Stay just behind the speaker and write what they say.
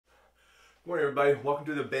Good morning, everybody. Welcome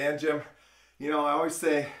to the band gym. You know, I always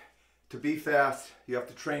say to be fast, you have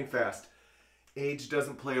to train fast. Age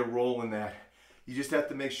doesn't play a role in that. You just have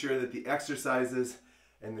to make sure that the exercises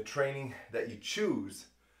and the training that you choose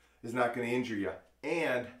is not going to injure you.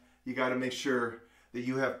 And you got to make sure that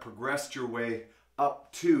you have progressed your way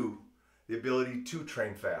up to the ability to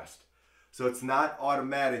train fast. So it's not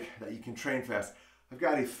automatic that you can train fast. I've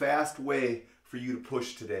got a fast way for you to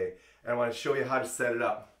push today, and I want to show you how to set it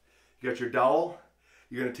up. You got your dowel.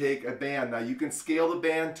 You're going to take a band. Now you can scale the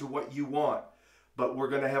band to what you want, but we're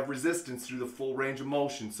going to have resistance through the full range of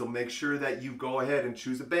motion. So make sure that you go ahead and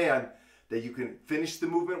choose a band that you can finish the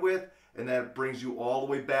movement with, and that brings you all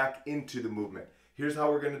the way back into the movement. Here's how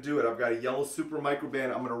we're going to do it. I've got a yellow super micro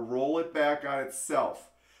band. I'm going to roll it back on itself.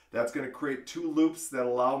 That's going to create two loops that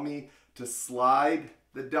allow me to slide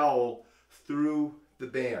the dowel through the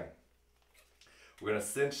band. We're going to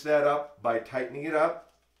cinch that up by tightening it up.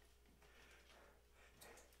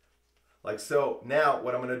 Like so. Now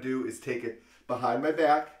what I'm going to do is take it behind my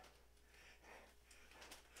back,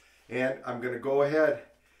 and I'm going to go ahead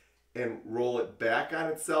and roll it back on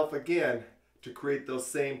itself again to create those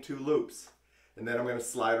same two loops. And then I'm going to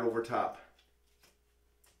slide it over top.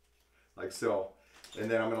 Like so. And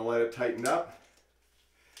then I'm going to let it tighten up.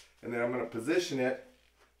 And then I'm going to position it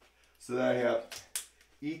so that I have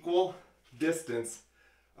equal distance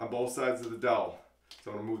on both sides of the dowel.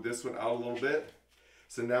 So I'm going to move this one out a little bit.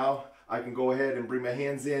 So now I can go ahead and bring my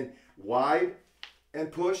hands in wide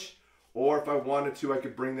and push, or if I wanted to, I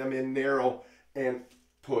could bring them in narrow and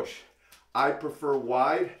push. I prefer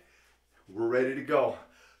wide. We're ready to go.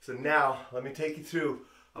 So now let me take you through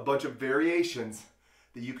a bunch of variations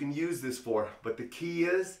that you can use this for. But the key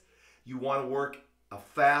is you want to work a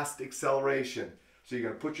fast acceleration. So you're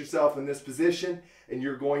going to put yourself in this position and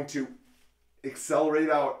you're going to accelerate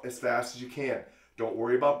out as fast as you can. Don't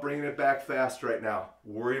worry about bringing it back fast right now.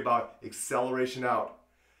 Worry about acceleration out.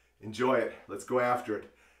 Enjoy it. Let's go after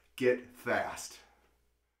it. Get fast.